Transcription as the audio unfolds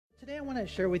I want to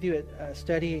share with you a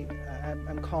study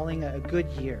I'm calling a good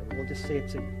year. We'll just say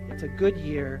it's a good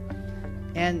year.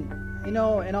 And, in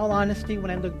all honesty,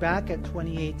 when I look back at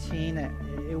 2018,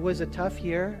 it was a tough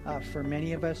year for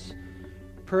many of us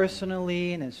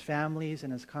personally and as families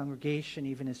and as congregation.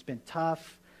 Even it's been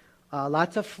tough.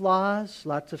 Lots of flaws,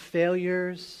 lots of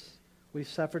failures. We've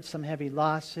suffered some heavy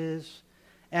losses.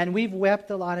 And we've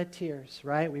wept a lot of tears,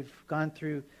 right? We've gone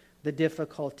through the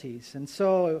difficulties. And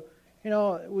so,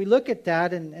 we look at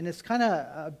that and it's kind of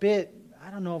a bit,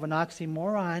 of an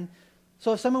oxymoron.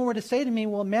 So if someone were to say to me,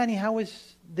 well, Manny, how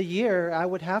was the year? I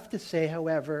would have to say,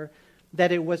 however,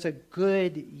 that it was a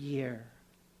good year.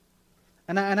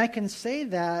 And I can say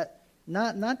that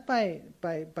not by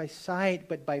sight,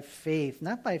 but by faith.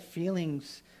 Not by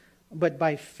feelings, but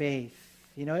by faith.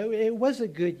 It was a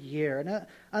good year. And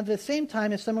at the same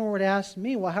time, if someone were to ask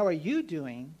me, well, how are you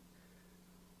doing?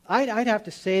 I'd have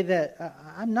to say that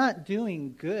I'm not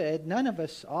doing good. None of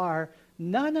us are.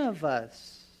 None of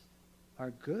us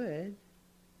are good.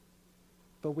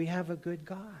 But we have a good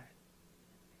God,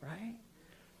 right?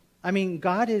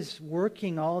 God is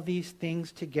working all these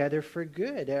things together for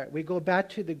good. We go back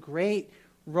to the great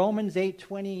Romans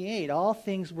 8:28. All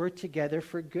things work together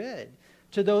for good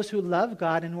to those who love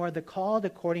God and who are the called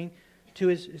according to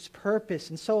his purpose.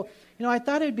 And so, I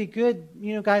thought it'd be good,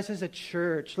 guys, as a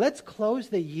church, let's close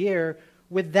the year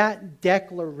with that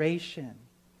declaration.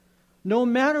 No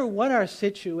matter what our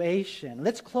situation,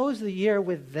 let's close the year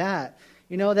with that.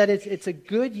 That it's a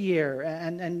good year.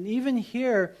 And even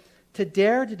here, to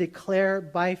dare to declare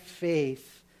by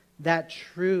faith that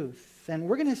truth. And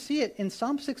we're going to see it in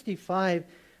Psalm 65,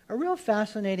 a real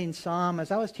fascinating psalm.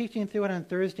 As I was teaching through it on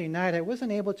Thursday night, I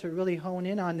wasn't able to really hone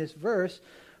in on this verse,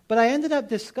 but I ended up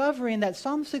discovering that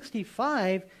Psalm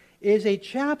 65 is a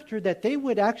chapter that they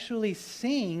would actually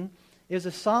sing, is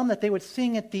a psalm that they would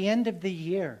sing at the end of the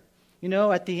year.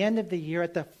 At the end of the year,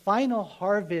 at the final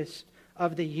harvest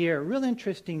of the year. Real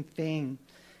interesting thing.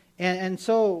 And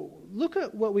so look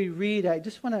at what we read. I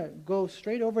just want to go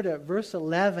straight over to verse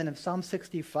 11 of Psalm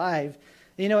 65.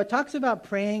 It talks about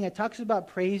praying. It talks about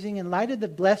praising in light of the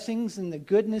blessings and the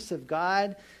goodness of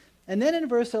God. And then in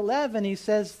verse 11, he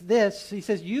says this. He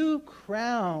says, you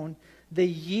crown the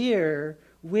year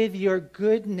with your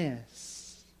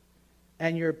goodness,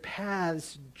 and your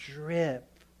paths drip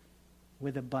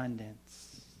with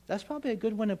abundance. That's probably a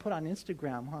good one to put on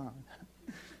Instagram, huh?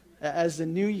 As the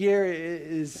new year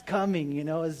is coming,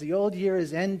 as the old year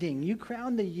is ending, you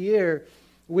crown the year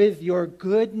with your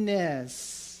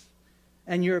goodness,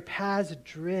 and your paths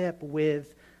drip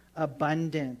with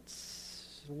abundance.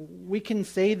 We can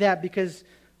say that because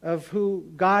of who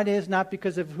God is, not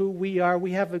because of who we are.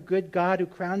 We have a good God who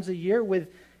crowns the year with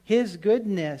his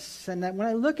goodness. And that when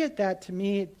I look at that, to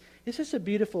me, it's just a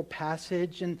beautiful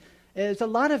passage. And there's a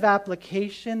lot of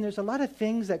application. There's a lot of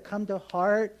things that come to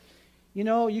heart.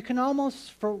 You can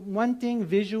almost, for one thing,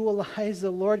 visualize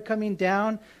the Lord coming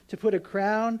down to put a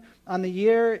crown on the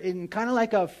year in kind of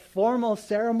like a formal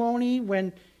ceremony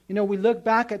when, we look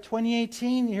back at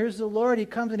 2018. Here's the Lord. He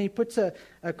comes and he puts a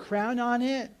crown on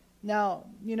it. Now,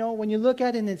 when you look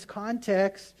at it in its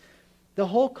context, the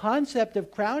whole concept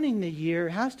of crowning the year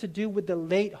has to do with the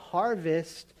late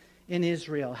harvest in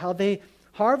Israel, how they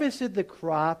harvested the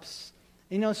crops,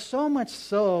 so much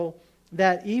so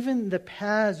that even the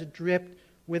paths dripped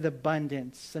with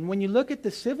abundance. And when you look at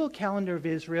the civil calendar of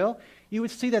Israel, you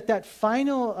would see that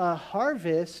final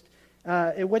harvest,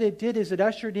 what it did is it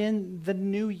ushered in the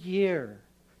new year.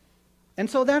 And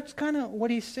so that's kind of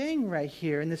what he's saying right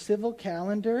here. In the civil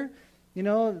calendar,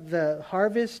 the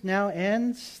harvest now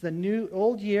ends, the new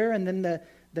old year, and then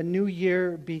the new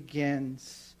year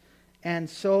begins. And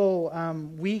so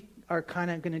we are kind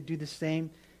of going to do the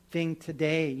same thing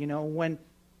today. When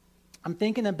I'm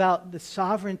thinking about the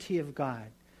sovereignty of God.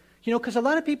 Because a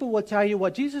lot of people will tell you,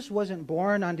 well, Jesus wasn't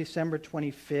born on December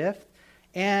 25th.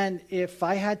 And if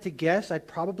I had to guess, I'd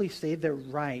probably say they're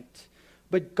right.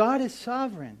 But God is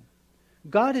sovereign.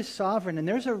 God is sovereign. And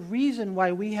there's a reason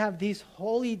why we have these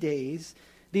holy days,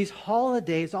 these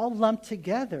holidays all lumped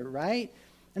together, right?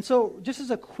 And so just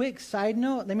as a quick side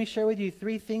note, let me share with you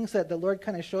 3 things that the Lord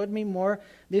kind of showed me more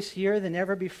this year than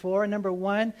ever before. Number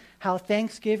 1, how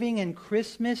Thanksgiving and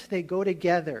Christmas, they go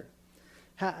together.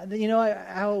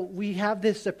 How we have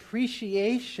this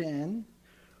appreciation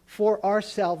for our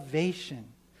salvation.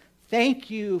 Thank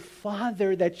you,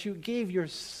 Father, that you gave your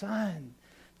Son.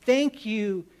 Thank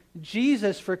you,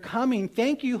 Jesus, for coming.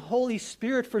 Thank you, Holy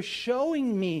Spirit, for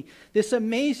showing me this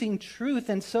amazing truth.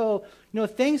 And so,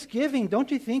 Thanksgiving, don't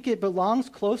you think it belongs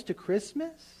close to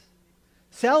Christmas?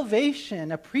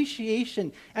 salvation,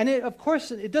 appreciation. And of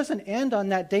course, it doesn't end on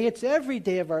that day. It's every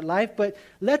day of our life, but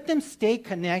let them stay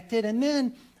connected. And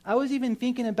then I was even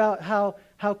thinking about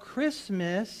how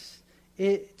Christmas,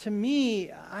 to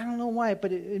me, I don't know why,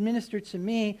 but it ministered to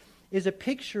me, is a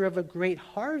picture of a great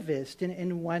harvest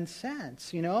in one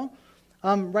sense, you know.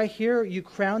 Right here, you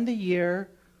crown the year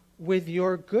with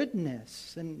your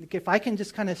goodness. And if I can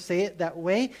just kind of say it that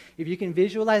way, if you can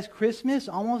visualize Christmas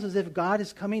almost as if God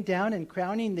is coming down and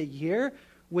crowning the year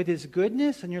with his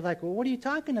goodness, and you're like, well, what are you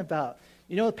talking about?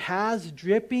 You know, paths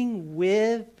dripping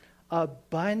with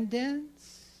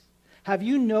abundance. Have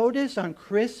you noticed on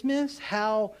Christmas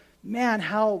how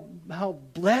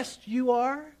blessed you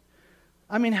are?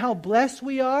 I mean, how blessed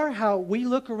we are, how we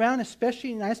look around,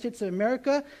 especially in the United States of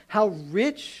America, how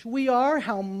rich we are,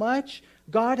 how much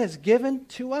God has given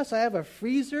to us. I have a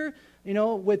freezer, you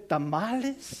know, with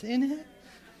tamales in it.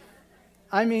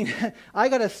 I mean, I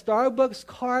got a Starbucks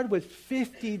card with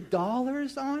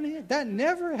 $50 on it. That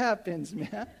never happens,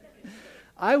 man.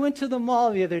 I went to the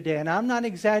mall the other day, and I'm not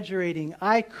exaggerating.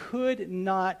 I could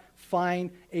not find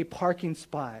a parking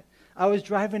spot. I was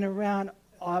driving around,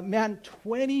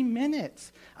 20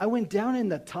 minutes. I went down in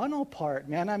the tunnel part,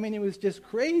 man. I mean, it was just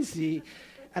crazy.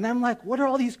 And I'm like, what are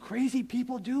all these crazy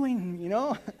people doing, you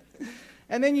know?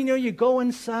 And then, you know, you go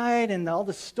inside and all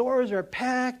the stores are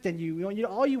packed and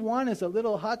all you want is a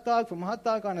little hot dog from Hot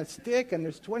Dog on a Stick, and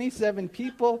there's 27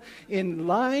 people in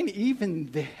line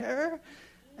even there.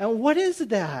 And what is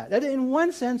that? That in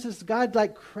one sense is God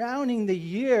like crowning the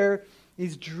year.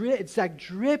 It's like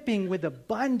dripping with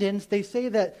abundance. They say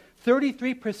that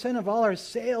 33% of all our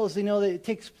sales, you know, that it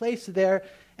takes place there.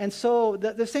 And so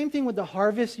the same thing with the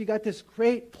harvest. You got this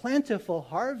great, plentiful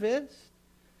harvest.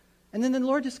 And then the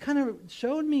Lord just kind of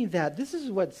showed me that this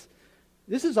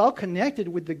is all connected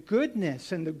with the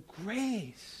goodness and the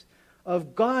grace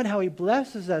of God, how he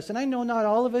blesses us. And I know not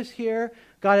all of us here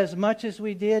got as much as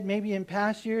we did maybe in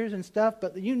past years and stuff,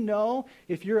 but you know,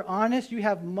 if you're honest, you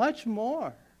have much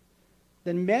more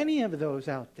than many of those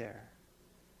out there.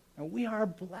 And we are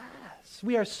blessed.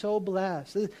 We are so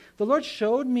blessed. The Lord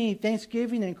showed me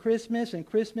Thanksgiving and Christmas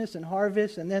and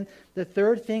harvest. And then the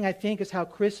third thing I think is how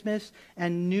Christmas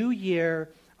and New Year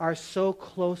are so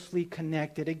closely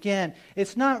connected. Again,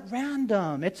 it's not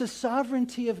random. It's a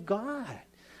sovereignty of God.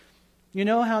 You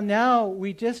know how now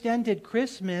we just ended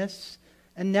Christmas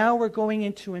and now we're going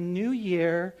into a new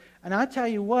year. And I'll tell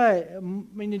you what, I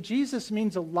mean, Jesus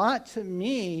means a lot to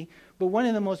me. But one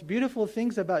of the most beautiful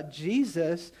things about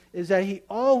Jesus is that he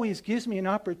always gives me an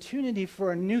opportunity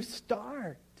for a new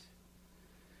start.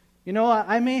 You know,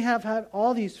 I may have had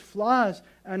all these flaws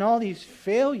and all these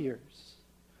failures,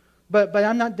 but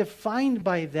I'm not defined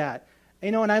by that.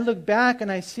 You know, and I look back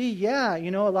and I see,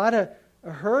 you know, a lot of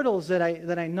hurdles that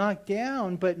I knocked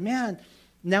down, but man,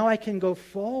 now I can go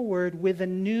forward with a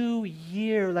new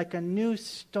year, like a new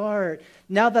start.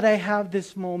 Now that I have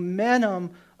this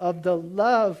momentum of the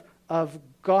love of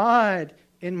God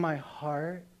in my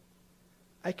heart,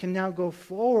 I can now go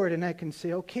forward and I can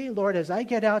say, okay, Lord, as I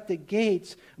get out the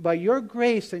gates, by your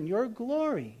grace and your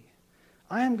glory,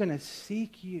 I am going to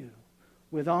seek you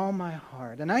with all my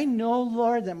heart. And I know,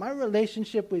 Lord, that my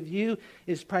relationship with you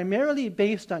is primarily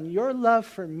based on your love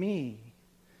for me.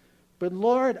 But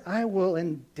Lord, I will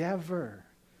endeavor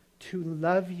to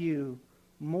love you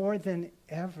more than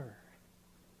ever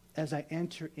as I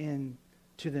enter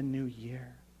into the new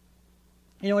year.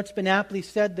 You know, it's been aptly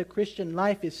said the Christian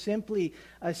life is simply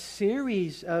a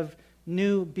series of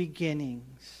new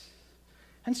beginnings.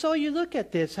 And so you look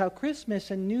at this, how Christmas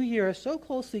and New Year are so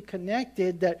closely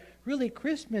connected that really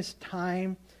Christmas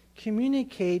time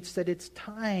communicates that it's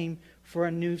time for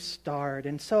a new start.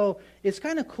 And so it's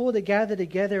kind of cool to gather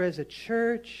together as a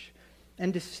church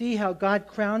and to see how God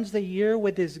crowns the year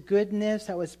with his goodness,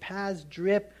 how his paths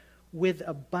drip with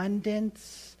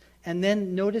abundance. And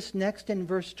then notice next in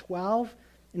verse 12,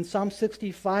 in Psalm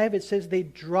 65, it says, they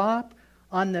drop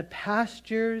on the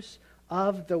pastures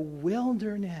of the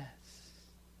wilderness,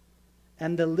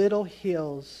 and the little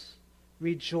hills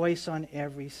rejoice on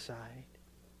every side.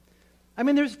 I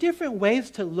mean, there's different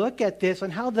ways to look at this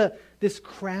and how this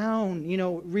crown, you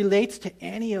know, relates to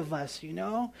any of us, you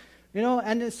know. You know,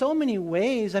 and in so many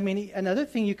ways, I mean, another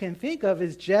thing you can think of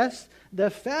is just the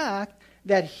fact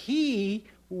that he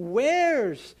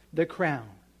wears the crown.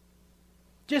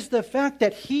 Just the fact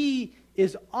that he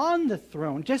is on the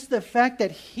throne. Just the fact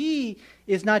that he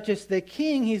is not just the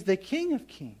king, he's the King of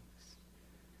Kings.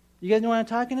 You guys know what I'm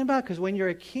talking about? Because when you're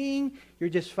a king, you're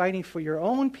just fighting for your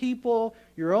own people,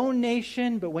 your own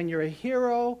nation. But when you're a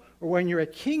hero or when you're a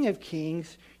King of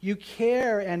Kings, you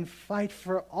care and fight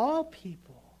for all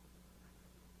people.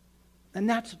 And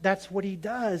that's what he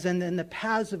does. And then the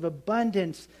paths of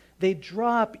abundance, they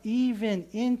drop even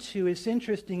into, it's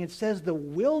interesting, it says the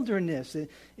wilderness,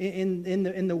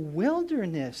 in the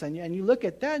wilderness. And you look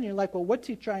at that and you're like, well, what's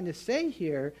he trying to say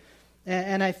here?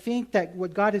 And I think that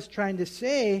what God is trying to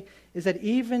say is that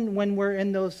even when we're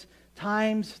in those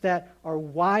times that are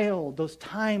wild, those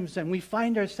times, and we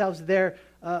find ourselves there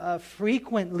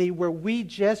frequently where we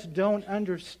just don't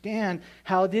understand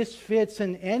how this fits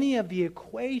in any of the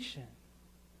equation.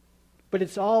 But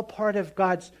it's all part of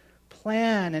God's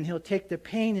plan, and he'll take the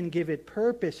pain and give it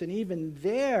purpose. And even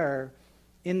there,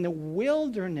 in the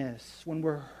wilderness, when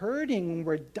we're hurting, when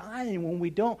we're dying, when we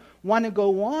don't want to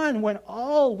go on, when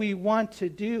all we want to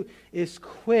do is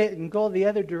quit and go the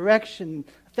other direction,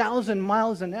 1,000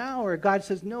 miles an hour, God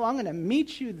says, no, I'm going to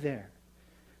meet you there.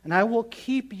 And I will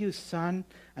keep you, son,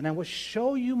 and I will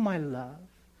show you my love,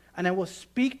 and I will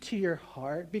speak to your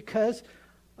heart because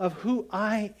of who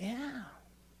I am.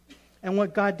 And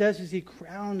what God does is he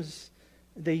crowns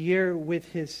the year with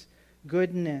his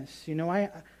goodness. You know,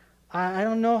 I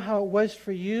don't know how it was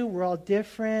for you. We're all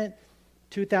different.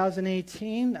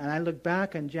 2018, and I look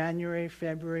back on January,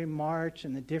 February, March,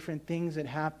 and the different things that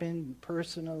happened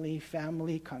personally,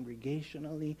 family,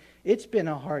 congregationally. It's been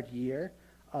a hard year,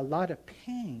 a lot of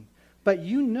pain. But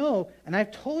you know, and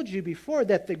I've told you before,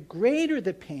 that the greater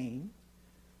the pain,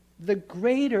 the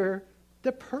greater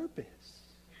the purpose.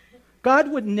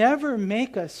 God would never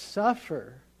make us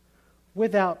suffer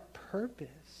without purpose.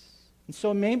 And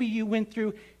so maybe you went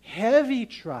through heavy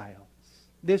trials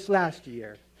this last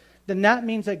year. Then that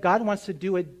means that God wants to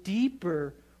do a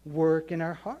deeper work in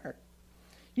our heart.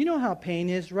 You know how pain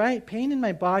is, right? Pain in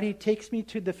my body takes me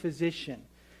to the physician.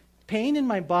 Pain in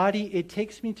my body, it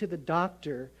takes me to the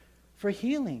doctor for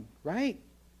healing, right?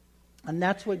 And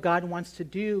that's what God wants to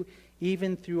do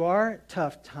even through our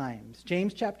tough times.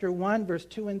 James chapter 1, verse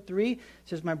 2 and 3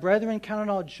 says, my brethren, count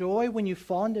it all joy when you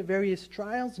fall into various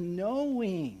trials,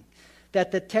 knowing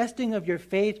that the testing of your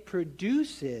faith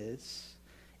produces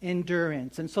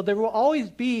endurance. And so there will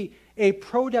always be a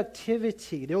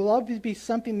productivity. There will always be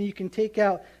something that you can take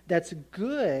out that's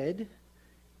good,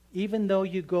 even though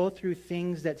you go through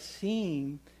things that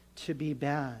seem to be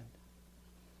bad.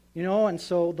 You know, and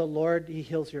so the Lord, he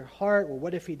heals your heart. Well,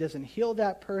 what if he doesn't heal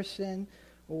that person?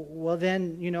 Well,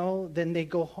 then, you know, then they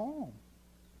go home.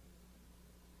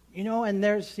 You know, and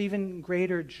there's even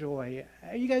greater joy.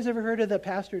 Have you guys ever heard of the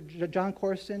pastor, John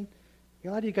Corson? A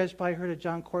lot of you guys probably heard of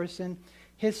John Corson.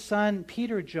 His son,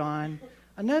 Peter John,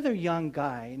 another young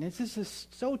guy. And this is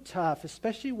so tough,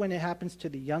 especially when it happens to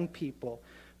the young people.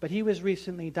 But he was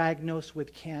recently diagnosed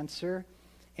with cancer.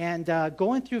 And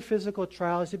going through physical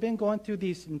trials, he's been going through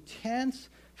these intense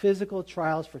physical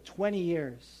trials for 20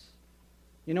 years.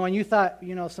 You know, and you thought,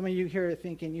 you know, some of you here are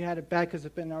thinking you had it bad because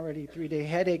it's been already a 3-day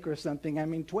headache or something. I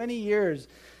mean, 20 years,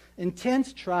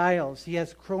 intense trials. He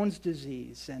has Crohn's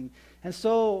disease. And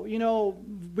so, you know,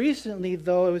 recently,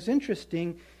 though, it was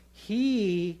interesting,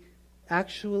 he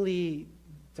actually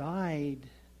died,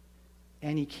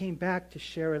 and he came back to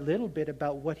share a little bit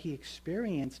about what he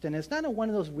experienced. And it's not one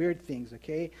of those weird things,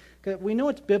 okay? 'Cause we know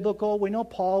it's biblical. We know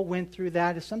Paul went through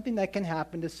that. It's something that can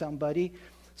happen to somebody.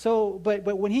 So, but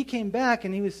when he came back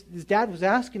and his dad was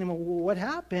asking him, well, what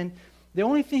happened? The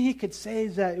only thing he could say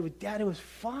is that, Dad, it was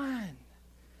fun.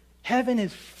 Heaven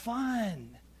is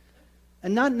fun.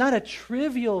 And not a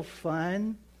trivial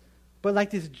fun, but like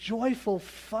this joyful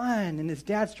fun. And his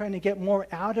dad's trying to get more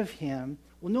out of him.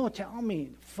 Well, no, tell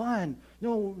me, fun.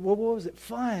 No, what was it?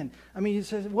 Fun. I mean, he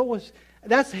says,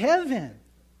 that's heaven.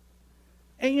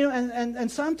 And, you know, and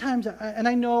sometimes, and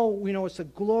I know, you know, it's the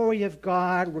glory of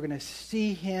God. We're going to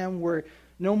see him. We're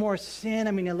no more sin.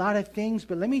 I mean, a lot of things.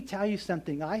 But let me tell you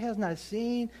something. Eye has not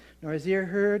seen, nor has ear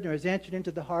heard, nor has entered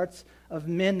into the hearts of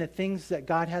men the things that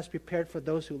God has prepared for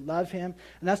those who love him.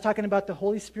 And that's talking about the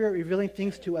Holy Spirit revealing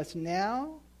things to us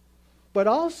now, but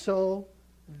also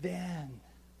then.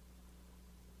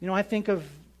 You know, I think of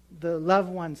the loved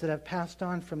ones that have passed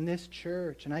on from this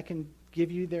church, and I can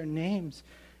give you their names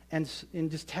and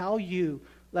just tell you,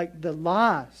 like, the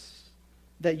loss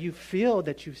that you feel,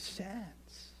 that you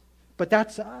sense. But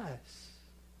that's us.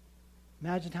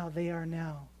 Imagine how they are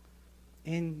now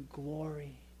in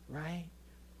glory, right?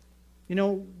 You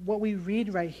know, what we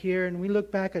read right here, and we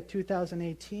look back at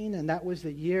 2018, and that was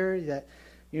the year that,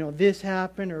 you know, this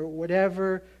happened or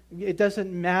whatever. It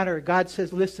doesn't matter. God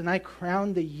says, listen, I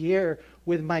crowned the year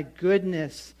with my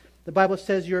goodness. The Bible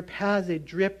says your paths, they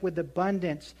drip with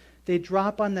abundance. They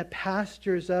drop on the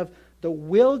pastures of the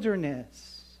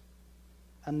wilderness,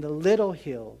 and the little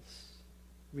hills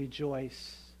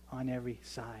rejoice on every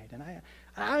side.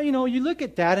 And you look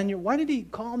at that and why did he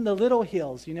call them the little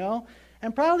hills,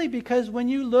 And probably because when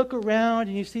you look around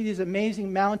and you see these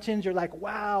amazing mountains, you're like,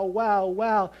 wow, wow,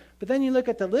 wow. But then you look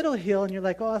at the little hill and you're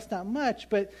like, oh, it's not much.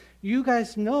 But you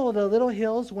guys know the little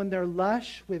hills, when they're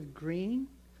lush with green,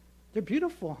 they're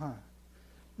beautiful, huh?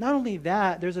 Not only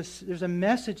that, there's a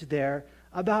message there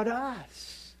about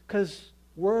us, because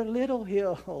we're little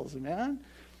hills, man.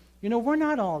 We're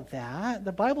not all that.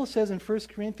 The Bible says in 1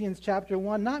 Corinthians chapter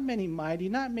 1, not many mighty,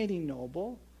 not many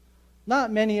noble,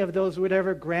 not many of those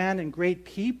whatever grand and great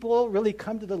people really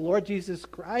come to the Lord Jesus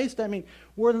Christ. I mean,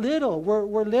 we're little.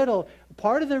 We're little.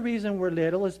 Part of the reason we're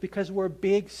little is because we're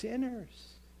big sinners.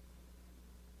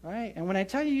 Right? And when I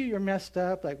tell you you're messed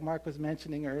up, like Mark was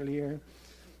mentioning earlier,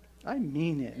 I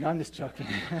mean it. No, I'm just joking.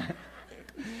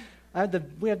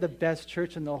 We have the best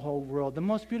church in the whole world, the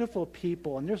most beautiful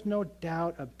people, and there's no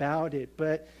doubt about it.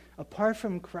 But apart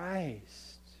from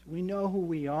Christ, we know who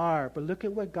we are, but look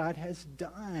at what God has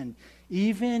done.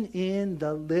 Even in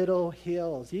the little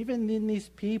hills, even in these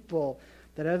people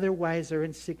that otherwise are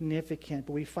insignificant,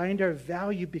 but we find our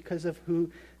value because of who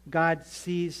God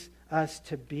sees us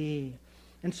to be.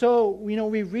 And so,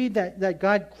 we read that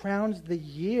God crowns the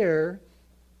year,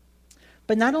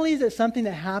 but not only is it something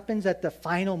that happens at the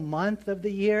final month of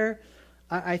the year,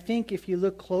 I think if you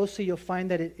look closely, you'll find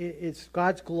that it's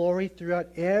God's glory throughout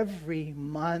every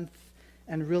month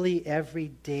and really every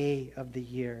day of the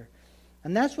year.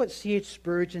 And that's what C.H.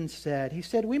 Spurgeon said. He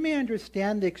said, we may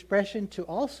understand the expression to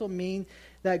also mean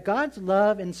that God's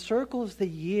love encircles the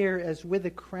year as with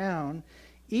a crown.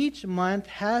 Each month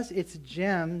has its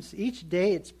gems, each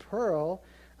day its pearl.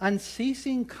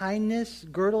 Unceasing kindness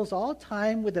girdles all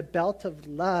time with a belt of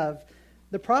love.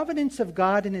 The providence of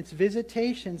God in its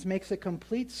visitations makes a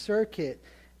complete circuit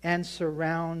and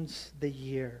surrounds the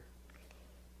year.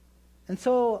 And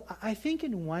so I think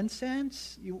in one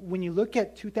sense, when you look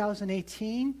at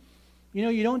 2018,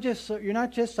 you're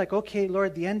not just like, okay,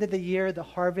 Lord, the end of the year, the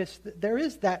harvest. There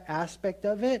is that aspect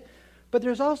of it. But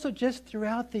there's also just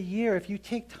throughout the year, if you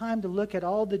take time to look at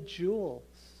all the jewels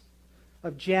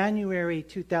of January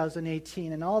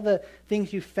 2018 and all the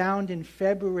things you found in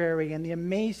February and the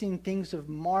amazing things of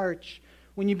March,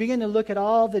 when you begin to look at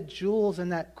all the jewels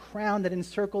and that crown that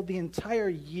encircled the entire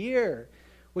year,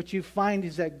 what you find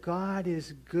is that God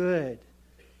is good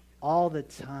all the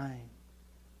time.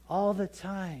 All the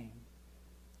time,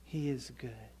 He is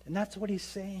good. And that's what He's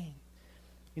saying.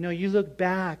 You look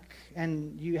back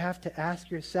and you have to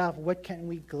ask yourself, what can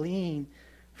we glean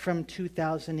from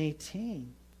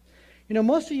 2018?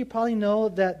 Most of you probably know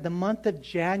that the month of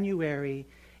January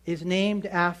is named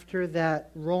after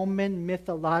that Roman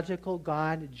mythological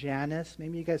god Janus.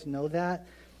 Maybe you guys know that.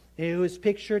 It was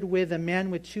pictured with a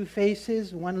man with two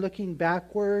faces, one looking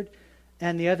backward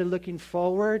and the other looking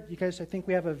forward. You guys, I think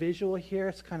we have a visual here.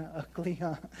 It's kind of ugly,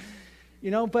 huh?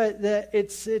 But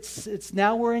it's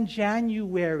now we're in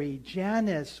January.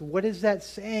 Janus, what is that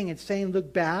saying? It's saying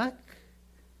look back,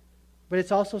 but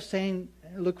it's also saying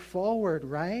look forward,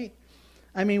 right?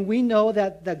 I mean, we know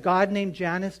that the god named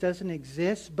Janus doesn't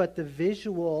exist, but the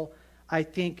visual, I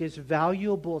think, is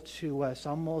valuable to us,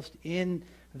 almost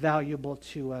invaluable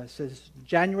to us. As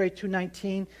January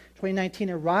 2019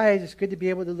 arrives, it's good to be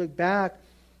able to look back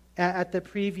at the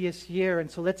previous year.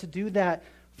 And so let's do that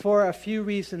for a few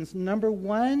reasons. Number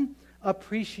one,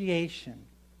 appreciation.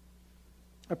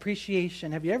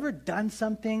 Appreciation. Have you ever done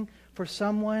something for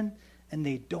someone and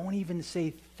they don't even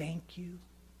say thank you?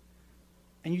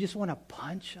 And you just want to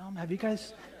punch them? Have you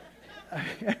guys,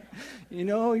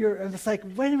 it's like,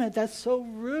 wait a minute, that's so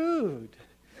rude.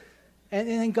 And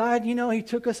then God, He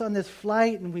took us on this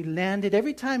flight and we landed.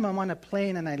 Every time I'm on a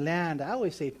plane and I land, I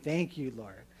always say, thank you,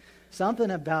 Lord. Something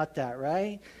about that,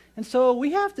 right? And so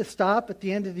we have to stop at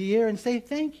the end of the year and say,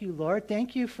 thank you, Lord.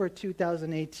 Thank you for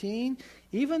 2018.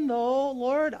 Even though,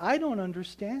 Lord, I don't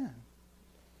understand.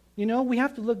 We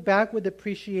have to look back with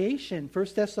appreciation. 1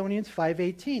 Thessalonians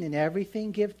 5:18, in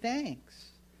everything give thanks.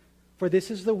 For this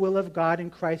is the will of God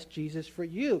in Christ Jesus for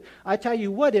you. I tell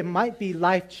you what, it might be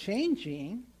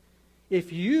life-changing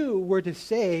if you were to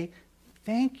say,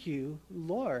 thank you,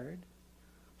 Lord,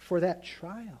 for that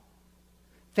trial.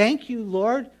 Thank you,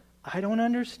 Lord. I don't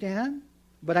understand,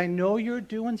 but I know you're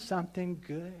doing something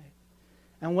good.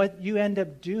 And what you end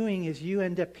up doing is you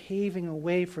end up paving a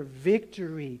way for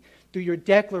victory through your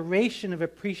declaration of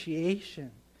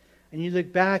appreciation. And you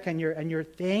look back and you're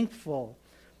thankful.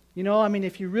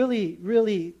 If you really,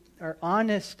 really are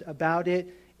honest about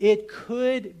it, it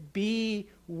could be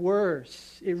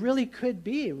worse. It really could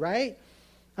be, right?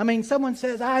 Someone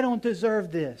says, I don't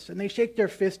deserve this. And they shake their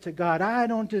fist to God. I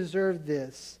don't deserve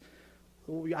this.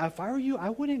 If I were you, I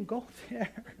wouldn't go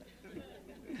there.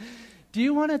 Do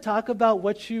you want to talk about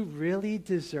what you really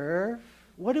deserve?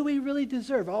 What do we really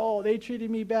deserve? Oh, they treated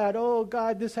me bad. Oh,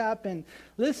 God, this happened.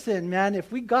 Listen, man,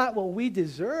 if we got what we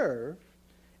deserve,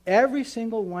 every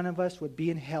single one of us would be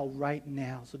in hell right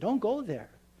now. So don't go there.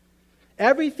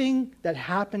 Everything that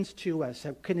happens to us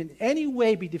that can in any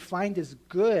way be defined as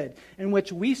good, in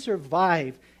which we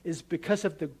survive, is because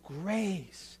of the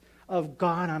grace of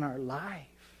God on our life.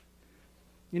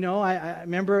 You know, I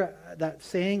remember that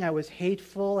saying, I was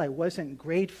hateful, I wasn't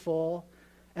grateful.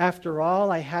 After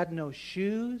all, I had no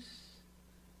shoes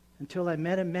until I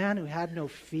met a man who had no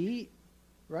feet,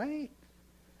 right?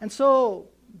 And so,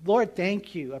 Lord,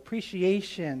 thank you,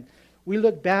 appreciation. We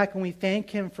look back and we thank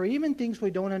Him for even things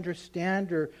we don't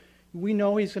understand, or we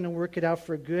know He's going to work it out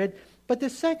for good. But the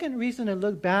second reason to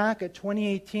look back at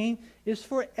 2018 is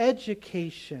for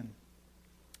education.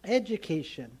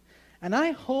 Education. And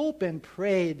I hope and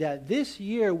pray that this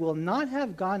year will not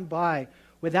have gone by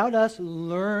without us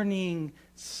learning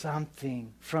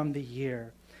something from the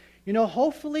year. You know,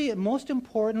 hopefully, and most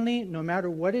importantly, no matter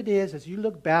what it is, as you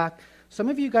look back, some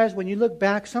of you guys, when you look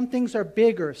back, some things are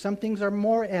bigger, some things are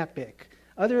more epic.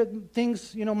 Other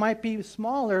things, you know, might be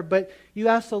smaller, but you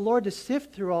ask the Lord to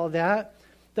sift through all that.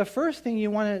 The first thing you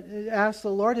want to ask the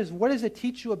Lord is, what does it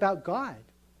teach you about God?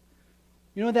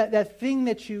 You know, that thing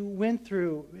that you went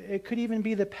through, it could even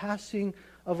be the passing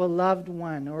of a loved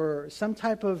one or some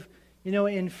type of, you know,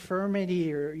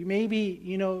 infirmity, or maybe,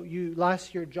 you know, you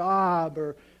lost your job,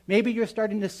 or maybe you're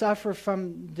starting to suffer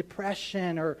from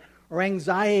depression or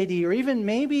anxiety, or even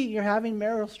maybe you're having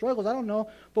marital struggles. I don't know.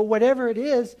 But whatever it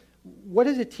is, what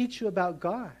does it teach you about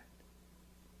God?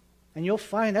 And you'll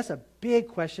find that's a big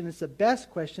question. It's the best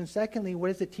question. Secondly, what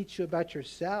does it teach you about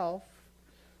yourself?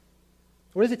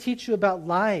 What does it teach you about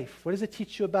life? What does it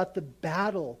teach you about the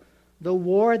battle, the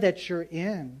war that you're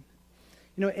in?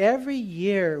 You know, every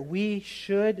year we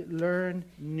should learn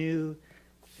new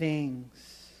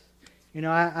things. You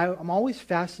know, I'm always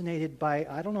fascinated by,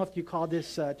 I don't know if you call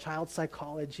this child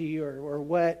psychology or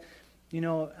what, you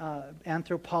know,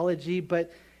 anthropology,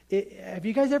 but have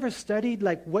you guys ever studied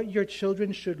like what your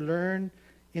children should learn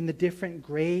in the different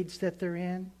grades that they're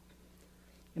in?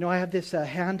 You know, I have this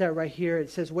handout right here. It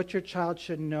says what your child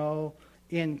should know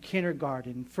in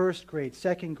kindergarten, first grade,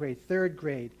 second grade, third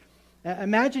grade.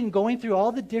 Imagine going through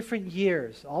all the different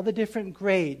years, all the different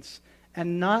grades,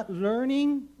 and not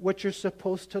learning what you're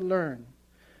supposed to learn.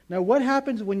 Now, what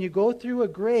happens when you go through a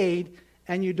grade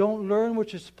and you don't learn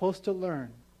what you're supposed to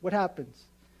learn? What happens?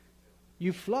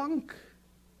 You flunk.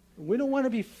 We don't want to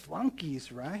be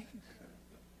flunkies, right?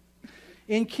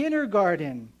 In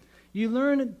kindergarten, you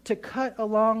learn to cut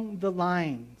along the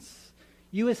lines.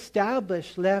 You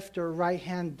establish left or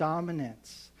right-hand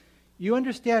dominance. You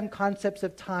understand concepts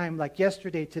of time like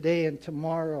yesterday, today, and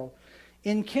tomorrow.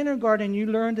 In kindergarten, you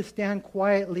learn to stand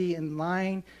quietly in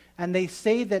line, and they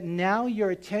say that now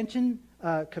your attention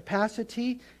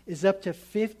capacity is up to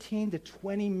 15 to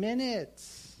 20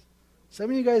 minutes.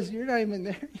 Some of you guys, you're not even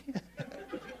there yet.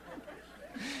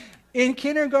 In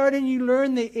kindergarten, you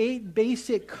learn the 8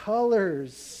 basic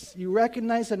colors. You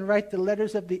recognize and write the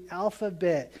letters of the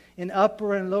alphabet in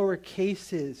upper and lower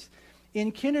cases.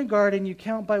 In kindergarten, you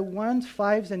count by 1s,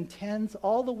 5s, and 10s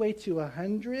all the way to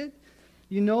 100.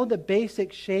 You know the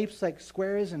basic shapes like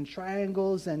squares and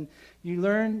triangles, and you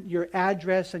learn your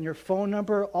address and your phone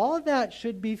number. All of that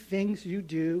should be things you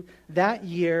do that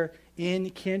year in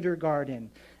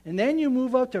kindergarten. And then you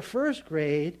move up to first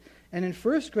grade, and in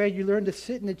first grade, you learn to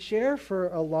sit in a chair for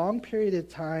a long period of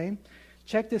time.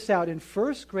 Check this out. In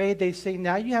first grade, they say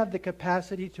now you have the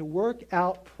capacity to work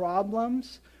out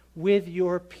problems with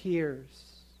your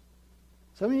peers.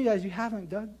 Some of you guys, you haven't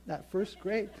done that first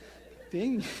grade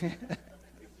thing.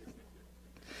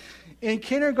 In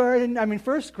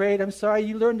first grade,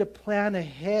 you learn to plan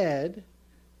ahead.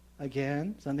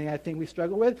 Again, something I think we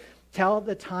struggle with. Tell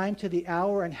the time to the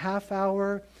hour and half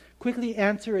hour. Quickly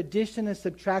answer addition and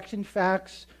subtraction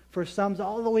facts for sums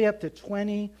all the way up to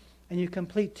 20. And you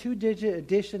complete 2-digit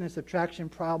addition and subtraction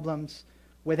problems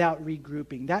without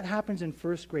regrouping. That happens in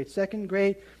first grade. Second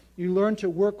grade, you learn to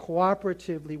work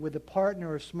cooperatively with a partner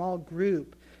or a small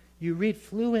group. You read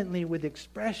fluently with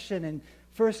expression. And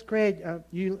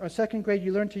second grade,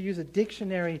 you learn to use a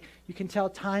dictionary. You can tell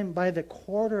time by the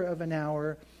quarter of an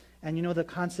hour. And you know the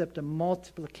concept of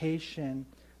multiplication.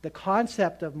 The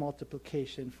concept of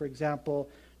multiplication, for example,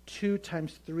 2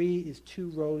 times 3 is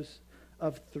 2 rows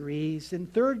of 3s. In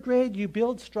third grade, you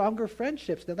build stronger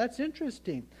friendships. Now that's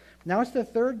interesting. Now it's the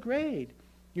third grade.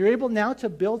 You're able now to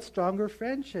build stronger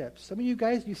friendships. Some of you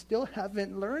guys, you still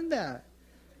haven't learned that.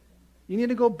 You need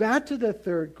to go back to the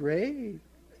third grade.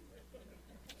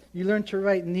 You learn to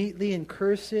write neatly in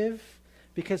cursive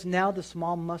because now the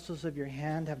small muscles of your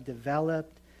hand have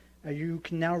developed. You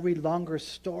can now read longer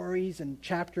stories and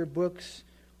chapter books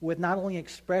with not only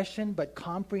expression but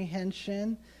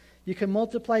comprehension. You can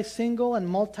multiply single and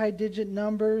multi-digit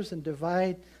numbers and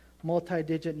divide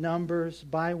multi-digit numbers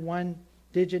by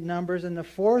one-digit numbers. In the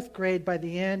fourth grade, by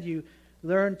the end, you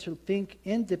learn to think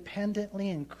independently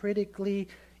and critically.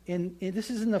 This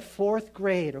is in the fourth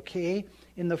grade, okay?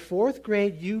 In the fourth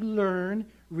grade, you learn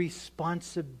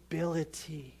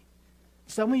responsibility.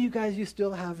 Some of you guys, you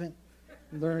still haven't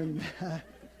learned that.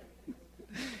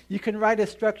 You can write a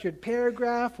structured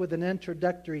paragraph with an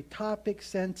introductory topic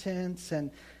sentence,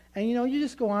 and you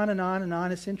just go on and on and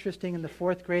on. It's interesting. In the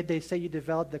fourth grade, they say you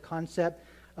develop the concept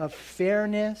of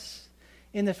fairness.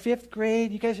 In the fifth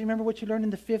grade, you guys remember what you learned in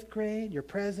the fifth grade? Your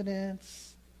presidents,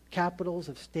 capitals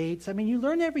of states. You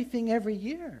learn everything every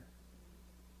year.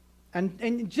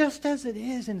 And just as it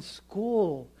is in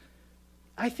school,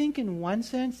 I think in one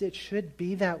sense it should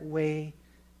be that way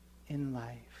in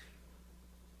life.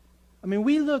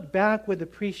 We look back with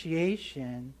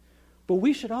appreciation, but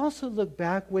we should also look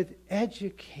back with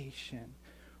education.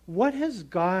 What does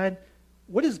God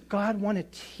want to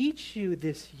teach you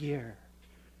this year?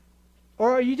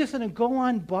 Or are you just going to go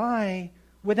on by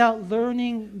without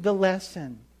learning the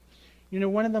lesson?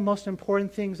 One of the most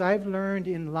important things I've learned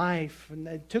in life, and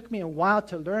it took me a while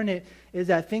to learn it, is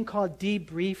that thing called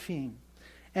debriefing.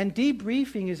 And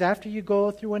debriefing is after you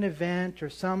go through an event or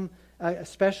some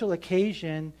special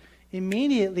occasion,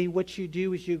 immediately what you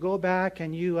do is you go back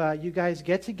and you guys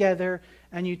get together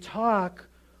and you talk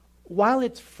while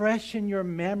it's fresh in your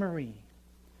memory.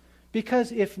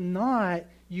 Because if not,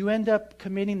 you end up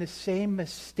committing the same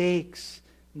mistakes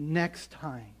next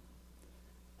time.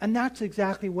 And that's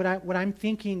exactly what I'm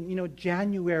thinking,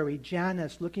 January,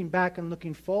 Janus, looking back and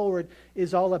looking forward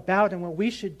is all about, and what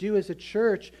we should do as a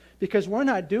church, because we're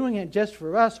not doing it just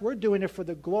for us, we're doing it for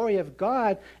the glory of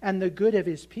God and the good of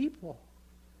His people.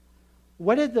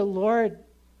 What did the Lord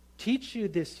teach you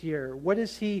this year? What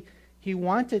does He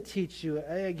want to teach you?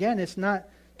 Again, it's not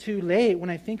too late. When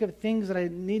I think of things that I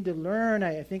need to learn,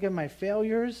 I think of my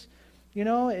failures.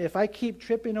 If I keep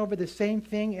tripping over the same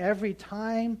thing every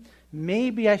time,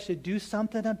 maybe I should do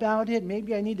something about it.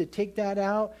 Maybe I need to take that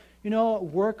out,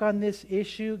 work on this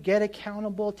issue, get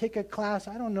accountable, take a class.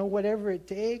 I don't know, whatever it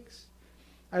takes.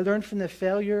 I learn from the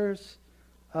failures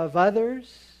of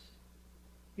others.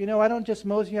 I don't just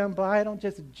mosey on by. I don't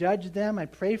just judge them. I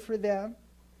pray for them.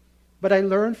 But I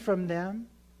learn from them.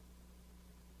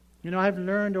 I've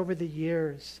learned over the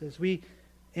years, as we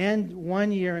end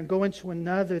one year and go into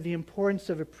another, the importance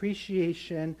of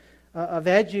appreciation, of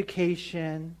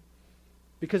education,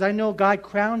 because I know God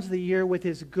crowns the year with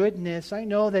His goodness. I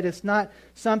know that it's not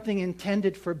something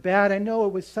intended for bad. I know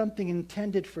it was something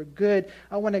intended for good.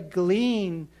 I want to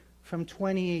glean from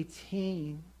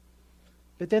 2018.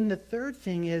 But then the third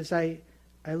thing is I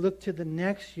look to the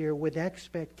next year with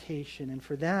expectation. And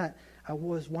for that, I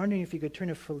was wondering if you could turn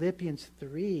to Philippians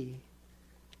 3.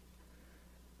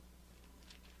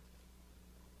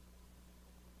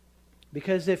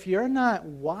 Because if you're not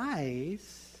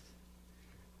wise,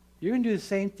 you're going to do the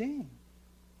same thing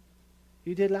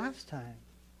you did last time.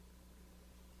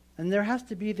 And there has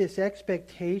to be this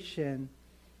expectation,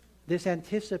 this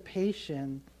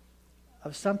anticipation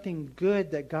of something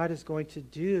good that God is going to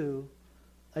do.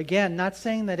 Again, not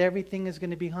saying that everything is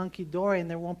going to be hunky-dory and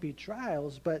there won't be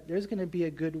trials, but there's going to be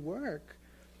a good work.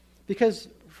 Because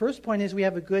first point is we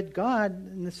have a good God,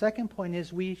 and the second point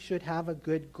is we should have a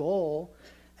good goal.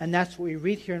 And that's what we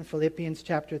read here in Philippians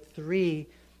chapter 3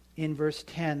 in verse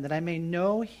 10, that I may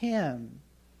know Him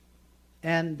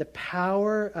and the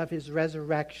power of His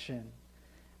resurrection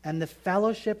and the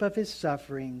fellowship of His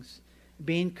sufferings,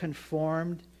 being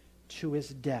conformed to His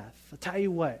death. I'll tell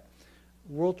you what,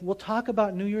 we'll talk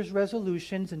about New Year's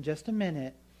resolutions in just a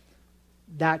minute.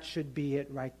 That should be it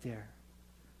right there.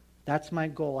 That's my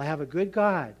goal. I have a good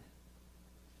God.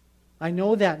 I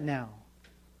know that now.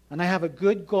 And I have a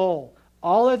good goal.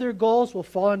 All other goals will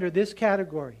fall under this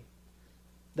category.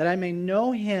 That I may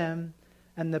know Him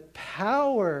and the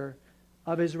power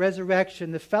of His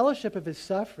resurrection, the fellowship of His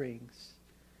sufferings,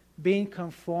 being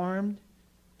conformed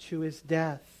to His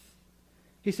death.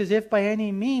 He says, if by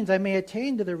any means I may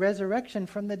attain to the resurrection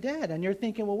from the dead. And you're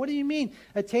thinking, well, what do you mean,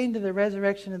 attain to the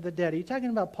resurrection of the dead? Are you talking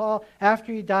about Paul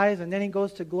after he dies and then he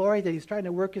goes to glory, that he's trying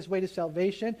to work his way to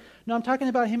salvation? No, I'm talking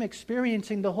about him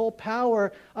experiencing the whole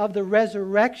power of the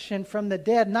resurrection from the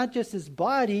dead, not just his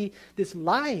body, this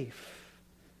life.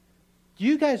 Do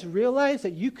you guys realize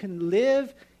that you can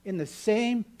live in the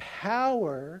same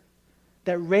power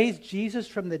that raised Jesus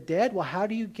from the dead? Well, how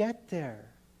do you get there?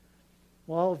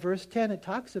 Well, verse 10, it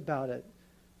talks about it.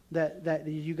 That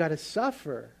you got to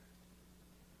suffer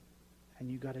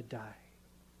and you got to die.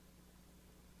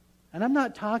 And I'm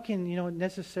not talking,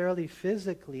 necessarily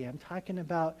physically. I'm talking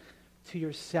about to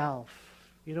yourself.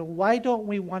 Why don't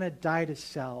we want to die to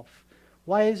self?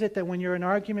 Why is it that when you're in an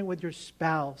argument with your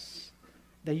spouse,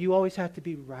 that you always have to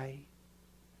be right?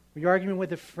 Or you're arguing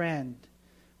with a friend.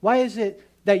 Why is it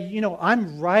that,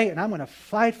 I'm right and I'm going to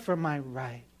fight for my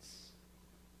rights?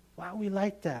 Why are we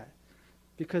like that?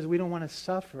 Because we don't want to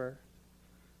suffer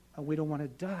and we don't want to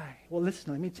die. Well,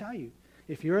 listen, let me tell you.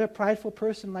 If you're a prideful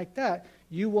person like that,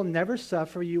 you will never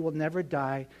suffer, you will never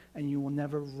die, and you will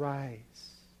never rise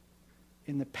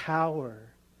in the power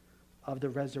of the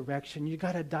resurrection. You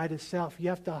got to die to self. You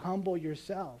have to humble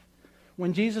yourself.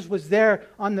 When Jesus was there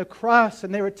on the cross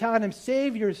and they were telling him,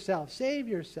 save yourself, save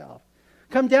yourself.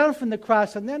 Come down from the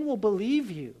cross and then we'll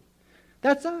believe you.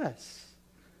 That's us.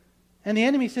 And the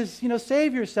enemy says,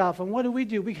 save yourself. And what do? We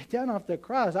get down off the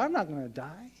cross. I'm not going to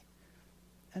die.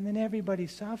 And then everybody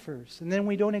suffers. And then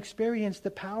we don't experience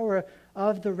the power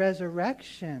of the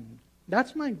resurrection.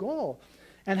 That's my goal.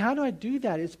 And how do I do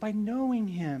that? It's by knowing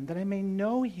him, that I may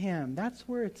know him. That's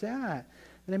where it's at.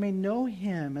 That I may know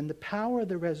him and the power of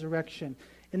the resurrection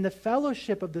in the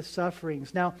fellowship of the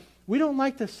sufferings. Now, we don't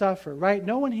like to suffer, right?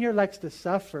 No one here likes to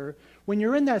suffer. When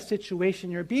you're in that situation,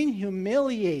 you're being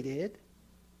humiliated.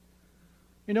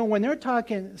 When they're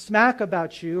talking smack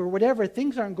about you or whatever,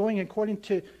 things aren't going according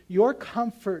to your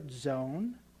comfort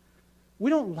zone. We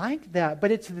don't like that,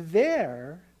 but it's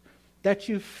there that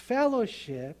you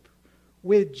fellowship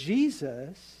with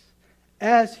Jesus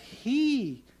as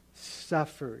he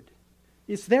suffered.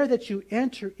 It's there that you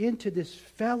enter into this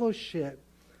fellowship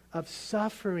of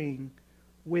suffering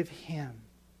with him.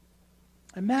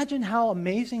 Imagine how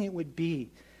amazing it would be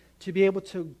to be able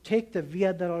to take the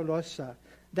Via Dolorosa,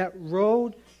 that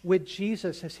road with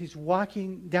Jesus as he's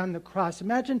walking down the cross.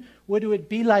 Imagine what it would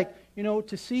be like,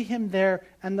 to see him there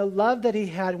and the love that he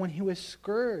had when he was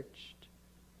scourged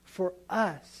for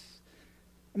us.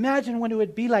 Imagine what it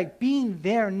would be like being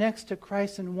there next to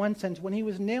Christ in one sense when he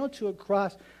was nailed to a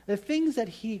cross, the things that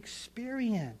he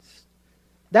experienced.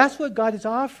 That's what God is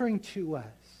offering to us.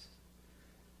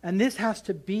 And this has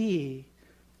to be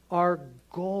our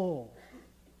goal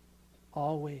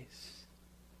always.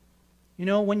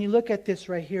 When you look at this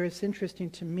right here, it's interesting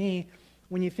to me.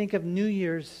 When you think of New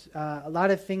Year's, a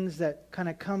lot of things that kind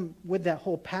of come with that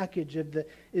whole package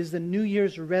is the New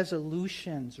Year's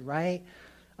resolutions, right?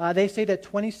 They say that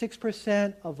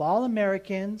 26% of all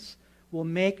Americans will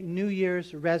make New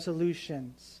Year's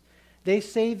resolutions. They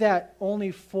say that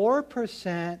only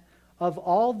 4% of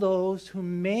all those who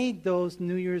made those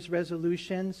New Year's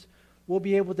resolutions will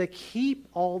be able to keep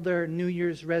all their New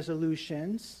Year's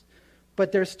resolutions.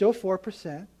 But there's still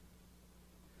 4%.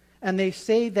 And they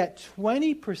say that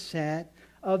 20%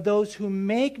 of those who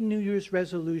make New Year's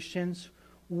resolutions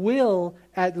will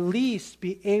at least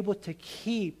be able to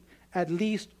keep at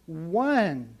least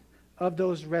one of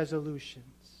those resolutions.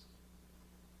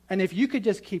 And if you could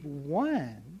just keep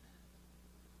one,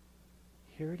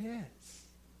 here it is.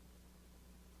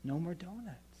 No more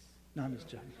donuts. No, I'm just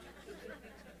joking.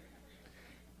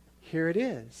 Here it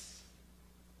is.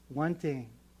 One thing.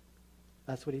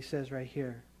 That's what he says right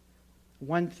here.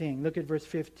 One thing. Look at verse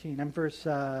 15. I'm verse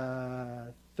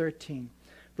 13.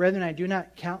 Brethren, I do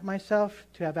not count myself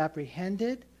to have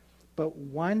apprehended, but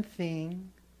one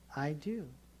thing I do.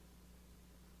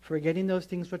 Forgetting those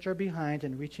things which are behind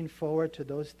and reaching forward to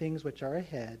those things which are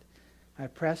ahead, I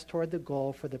press toward the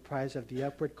goal for the prize of the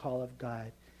upward call of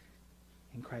God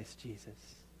in Christ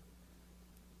Jesus.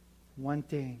 One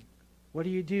thing. What do?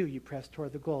 You press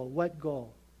toward the goal. What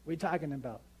goal? What are you talking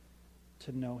about?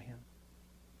 To know him.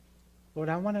 Lord,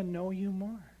 I want to know you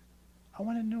more. I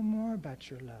want to know more about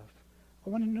your love. I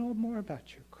want to know more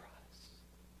about your cross.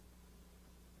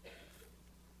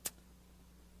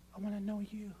 I want to know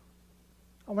you.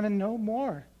 I want to know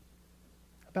more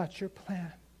about your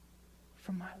plan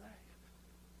for my life.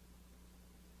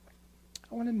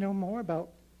 I want to know more about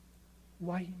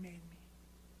why you made me.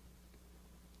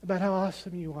 About how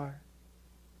awesome you are.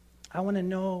 I want to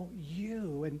know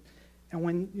you. And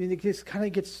when it just kind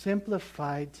of gets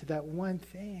simplified to that one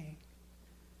thing,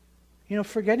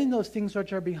 forgetting those things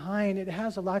which are behind, it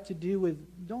has a lot to do with,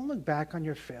 don't look back on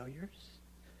your failures.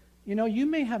 You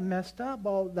may have messed up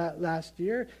all that last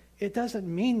year. It doesn't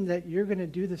mean that you're going to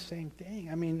do the same thing.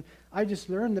 I mean, I just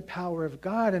learned the power of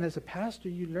God, and as a pastor,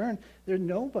 you learn there's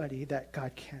nobody that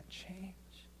God can't change.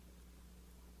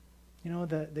 You know,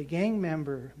 the gang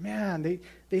member, man,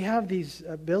 they have these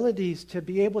abilities to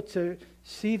be able to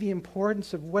see the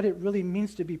importance of what it really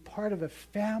means to be part of a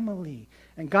family.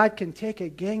 And God can take a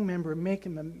gang member and make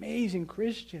them amazing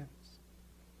Christians.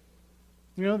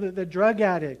 You know, the drug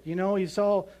addict, you know, he's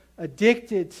all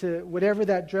addicted to whatever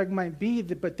that drug might be,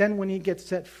 but then when he gets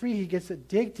set free, he gets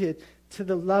addicted to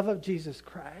the love of Jesus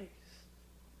Christ.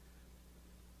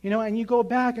 You know, and you go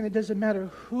back and it doesn't matter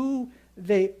who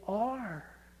they are.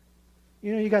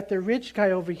 You know, you got the rich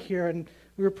guy over here, and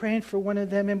we were praying for one of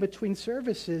them in between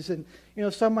services. And, you know,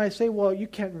 some might say, well, you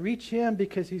can't reach him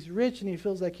because he's rich and he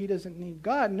feels like he doesn't need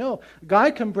God. No,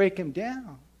 God can break him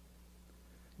down.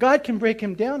 God can break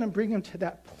him down and bring him to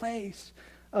that place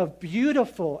of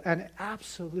beautiful and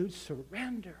absolute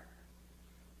surrender.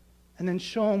 And then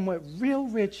show him what real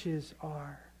riches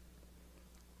are.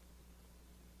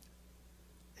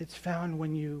 It's found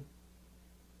when you're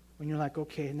like,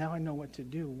 okay, now I know what to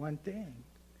do. One thing,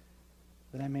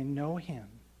 that I may know him.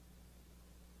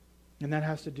 And that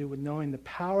has to do with knowing the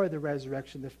power of the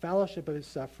resurrection, the fellowship of his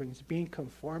sufferings, being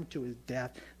conformed to his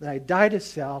death, that I die to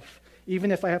self,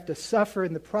 even if I have to suffer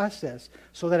in the process,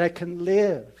 so that I can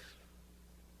live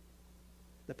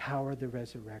the power of the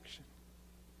resurrection.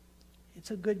 It's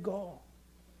a good goal.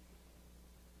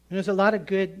 And there's a lot of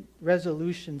good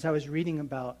resolutions I was reading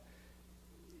about.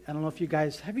 I don't know if you're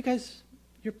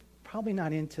probably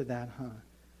not into that, huh?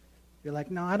 You're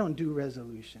like, no, I don't do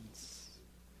resolutions.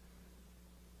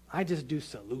 I just do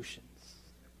solutions.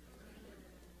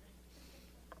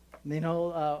 You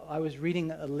know, I was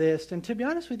reading a list, and to be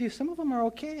honest with you, some of them are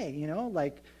okay, you know,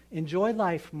 like enjoy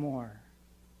life more.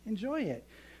 Enjoy it.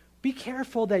 Be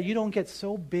careful that you don't get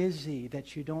so busy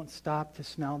that you don't stop to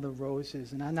smell the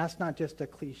roses. And that's not just a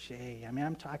cliche. I mean,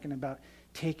 I'm talking about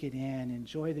take it in,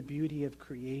 enjoy the beauty of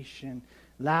creation,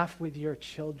 laugh with your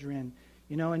children,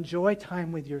 you know, enjoy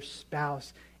time with your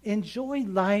spouse. Enjoy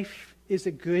life is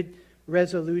a good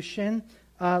resolution.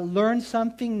 Learn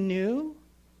something new.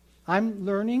 I'm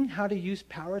learning how to use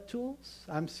power tools.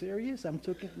 I'm serious. I'm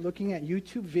looking at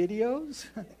YouTube videos.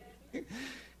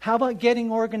 How about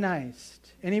getting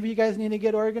organized? Any of you guys need to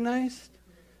get organized?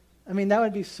 I mean, that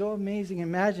would be so amazing.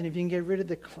 Imagine if you can get rid of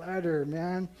the clutter,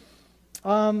 man.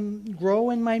 Grow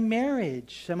in my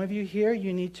marriage. Some of you here,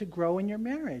 you need to grow in your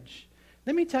marriage.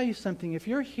 Let me tell you something. If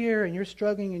you're here and you're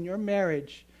struggling in your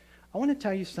marriage, I want to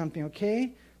tell you something,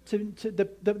 okay?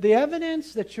 The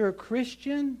evidence that you're a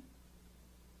Christian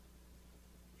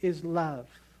is love.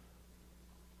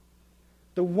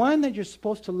 The one that you're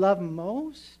supposed to love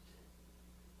most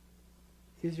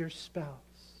is your spouse.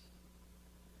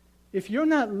 If you're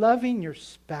not loving your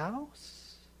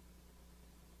spouse,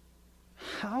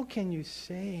 how can you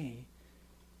say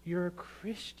you're a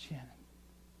Christian?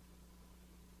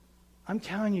 I'm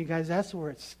telling you guys, that's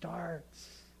where it starts.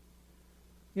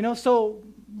 You know, so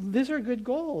these are good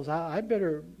goals. I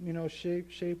better, you know,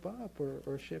 shape up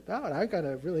or shape out. I got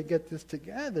to really get this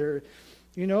together.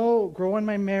 You know, grow in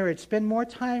my marriage. Spend more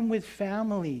time with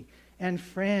family and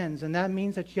friends. And that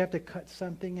means that you have to cut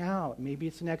something out. Maybe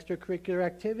it's an extracurricular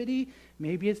activity.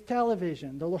 Maybe it's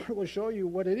television. The Lord will show you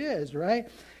what it is, right?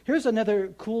 Here's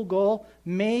another cool goal.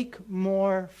 Make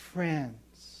more friends.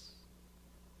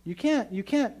 You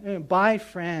can't buy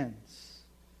friends.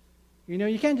 You know,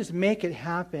 you can't just make it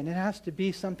happen. It has to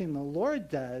be something the Lord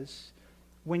does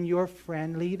when you're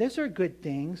friendly. Those are good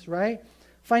things, right?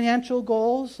 Financial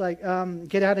goals, like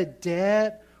get out of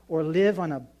debt or live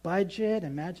on a budget.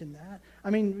 Imagine that. I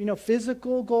mean, you know,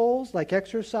 physical goals like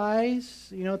exercise,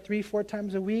 you know, 3-4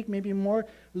 times a week, maybe more.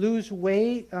 Lose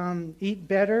weight, eat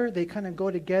better. They kind of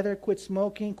go together. Quit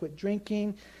smoking, quit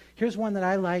drinking. Here's one that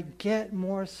I like. Get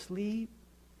more sleep.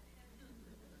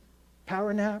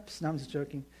 Power naps. No, I'm just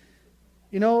joking.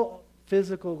 You know,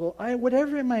 physical goal,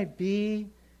 whatever it might be,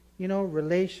 you know,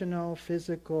 relational,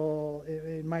 physical,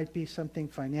 it might be something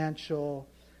financial.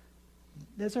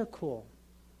 Those are cool.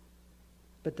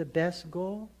 But the best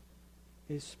goal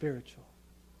is spiritual.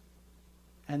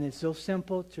 And it's so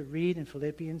simple to read in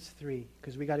Philippians 3,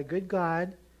 because we got a good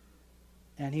God,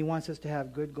 and he wants us to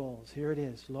have good goals. Here it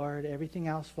is. Lord, everything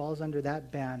else falls under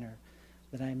that banner,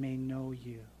 that I may know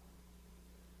you.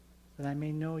 That I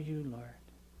may know you, Lord.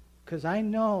 Because I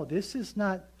know this is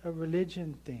not a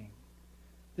religion thing.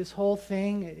 This whole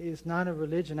thing is not a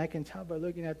religion. I can tell by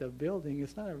looking at the building,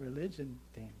 it's not a religion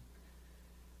thing.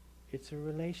 It's a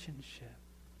relationship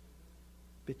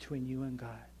between you and God.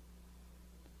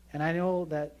 And I know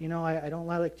that, you know, I don't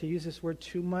like to use this word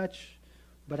too much,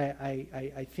 but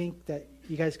I think that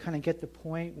you guys kind of get the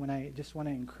point when I just want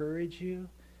to encourage you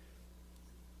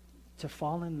to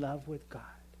fall in love with God.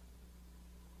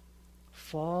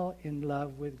 Fall in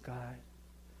love with God.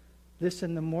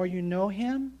 Listen, the more you know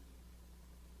him,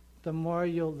 the more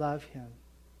you'll love him.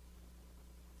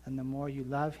 And the more you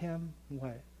love him,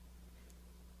 what?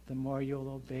 The more you'll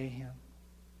obey him.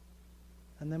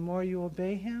 And the more you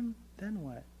obey him, then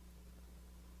what?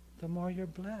 The more you're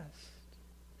blessed.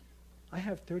 I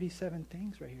have 37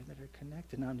 things right here that are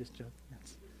connected. No, I'm just joking.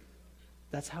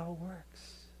 That's how it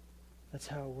works. That's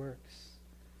how it works.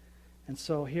 And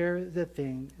so here's the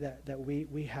thing that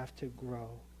we have to grow.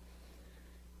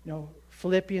 You know,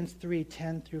 Philippians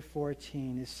 3:10 through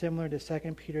 14 is similar to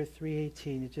 2 Peter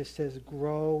 3:18. It just says,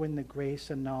 grow in the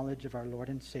grace and knowledge of our Lord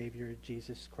and Savior,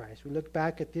 Jesus Christ. We look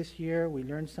back at this year, we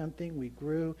learned something, we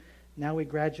grew. Now we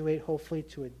graduate, hopefully,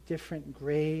 to a different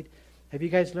grade. Have you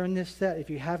guys learned this, that if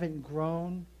you haven't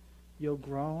grown, you'll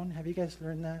groan? Have you guys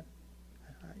learned that?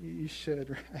 You should,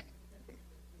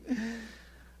 right?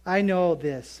 I know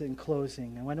this in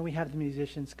closing. And why don't we have the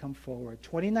musicians come forward?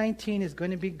 2019 is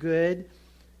going to be good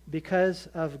because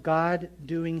of God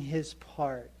doing his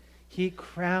part. He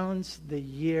crowns the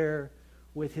year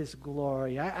with his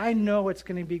glory. I know it's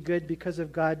going to be good because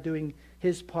of God doing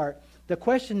his part. The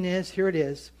question is, here it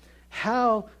is,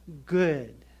 how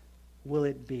good will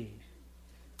it be?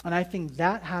 And I think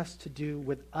that has to do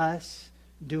with us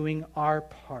doing our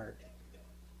part.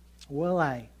 Will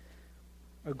I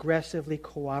aggressively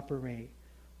cooperate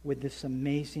with this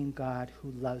amazing God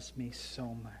who loves me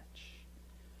so much?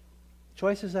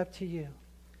 Choice is up to you.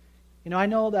 You know, I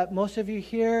know that most of you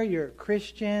here, you're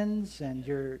Christians and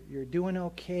you're doing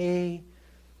okay.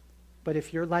 But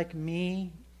if you're like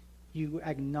me, you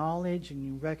acknowledge and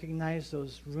you recognize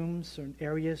those rooms or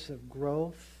areas of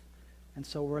growth. And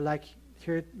so we're like,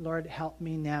 here, Lord, help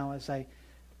me now as I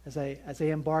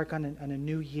embark on a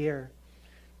new year.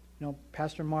 You know,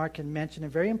 Pastor Mark had mentioned a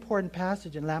very important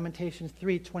passage in Lamentations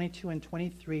 3:22 and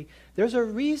 23. There's a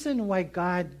reason why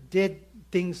God did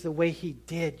things the way he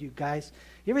did, you guys.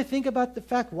 You ever think about the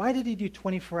fact, why did he do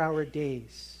 24-hour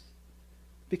days?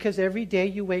 Because every day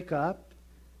you wake up,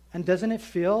 and doesn't it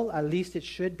feel, at least it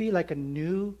should be, like a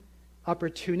new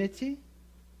opportunity,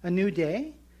 a new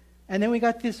day? And then we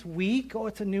got this week, oh,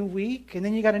 it's a new week. And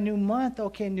then you got a new month,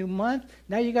 okay, new month.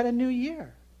 Now you got a new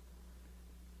year.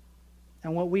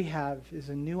 And what we have is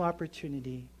a new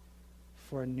opportunity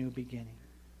for a new beginning.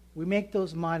 We make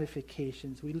those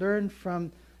modifications. We learn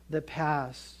from the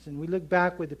past, and we look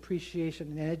back with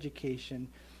appreciation and education,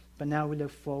 but now we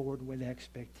look forward with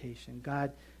expectation.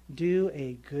 God, do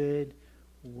a good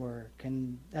work.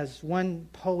 And as one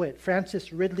poet,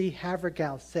 Frances Ridley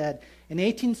Havergal, said, in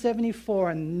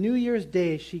 1874, on New Year's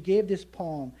Day, she gave this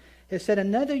poem. It said,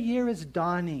 another year is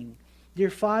dawning. Dear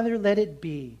Father, let it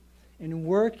be, in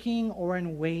working or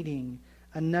in waiting,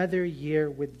 another year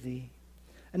with Thee.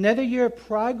 Another year of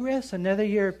progress, another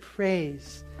year of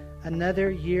praise, another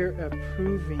year of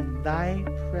proving Thy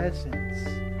presence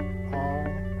all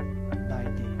Thy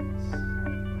days.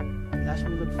 And that's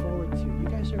what we look forward to. You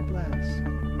guys are blessed.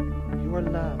 You are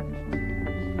loved.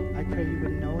 I pray you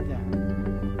would know that.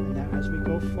 And that as we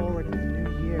go forward in the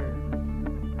new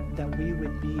year, that we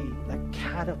would be like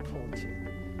catapulted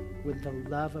with the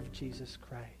love of Jesus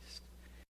Christ.